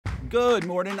Good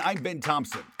morning, I'm Ben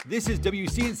Thompson. This is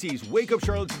WCNC's Wake Up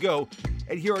Charlotte to Go,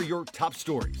 and here are your top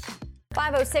stories.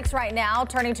 5:06 right now,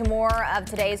 turning to more of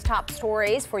today's top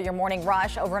stories for your morning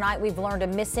rush. Overnight, we've learned a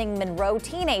missing Monroe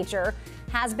teenager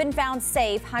has been found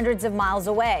safe hundreds of miles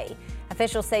away.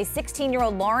 Officials say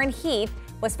 16-year-old Lauren Heath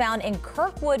was found in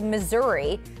Kirkwood,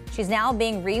 Missouri. She's now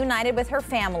being reunited with her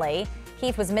family.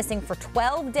 Heath was missing for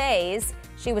 12 days.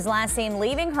 She was last seen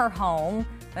leaving her home.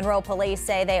 Monroe police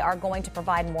say they are going to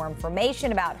provide more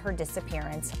information about her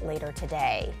disappearance later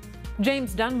today.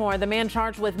 James Dunmore, the man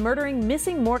charged with murdering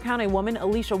missing Moore County woman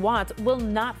Alicia Watts, will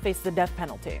not face the death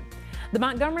penalty. The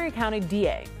Montgomery County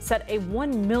DA set a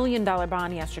 $1 million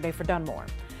bond yesterday for Dunmore.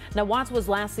 Now, Watts was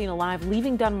last seen alive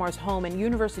leaving Dunmore's home in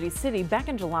University City back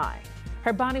in July.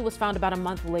 Her body was found about a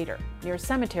month later near a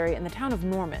cemetery in the town of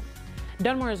Norman.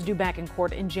 Dunmore is due back in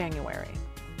court in January.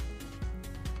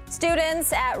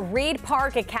 Students at Reed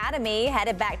Park Academy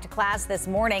headed back to class this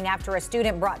morning after a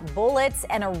student brought bullets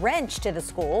and a wrench to the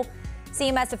school.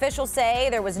 CMS officials say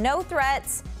there was no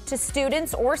threats to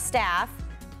students or staff.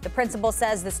 The principal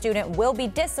says the student will be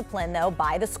disciplined, though,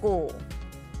 by the school.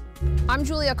 I'm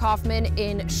Julia Kaufman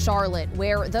in Charlotte,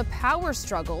 where the power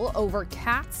struggle over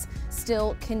cats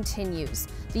still continues.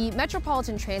 The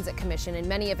Metropolitan Transit Commission and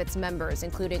many of its members,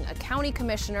 including a county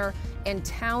commissioner and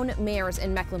town mayors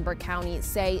in Mecklenburg County,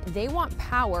 say they want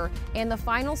power and the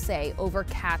final say over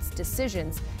cats'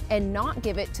 decisions and not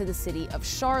give it to the city of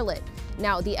Charlotte.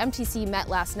 Now, the MTC met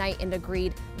last night and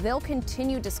agreed they'll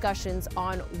continue discussions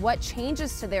on what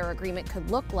changes to their agreement could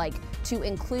look like to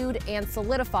include and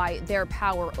solidify their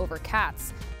power over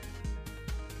cats.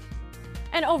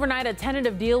 And overnight, a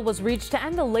tentative deal was reached to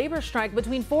end the labor strike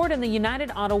between Ford and the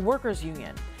United Auto Workers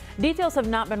Union. Details have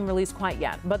not been released quite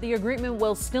yet, but the agreement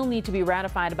will still need to be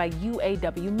ratified by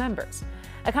UAW members.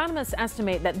 Economists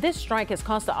estimate that this strike has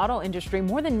cost the auto industry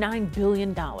more than $9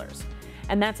 billion.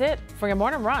 And that's it for your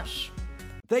Morning Rush.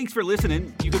 Thanks for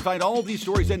listening. You can find all these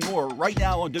stories and more right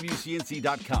now on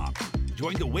WCNC.com.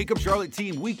 Join the Wake Up Charlotte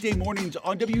team weekday mornings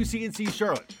on WCNC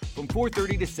Charlotte from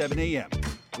 4:30 to 7 a.m.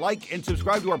 Like and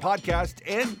subscribe to our podcast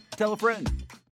and tell a friend.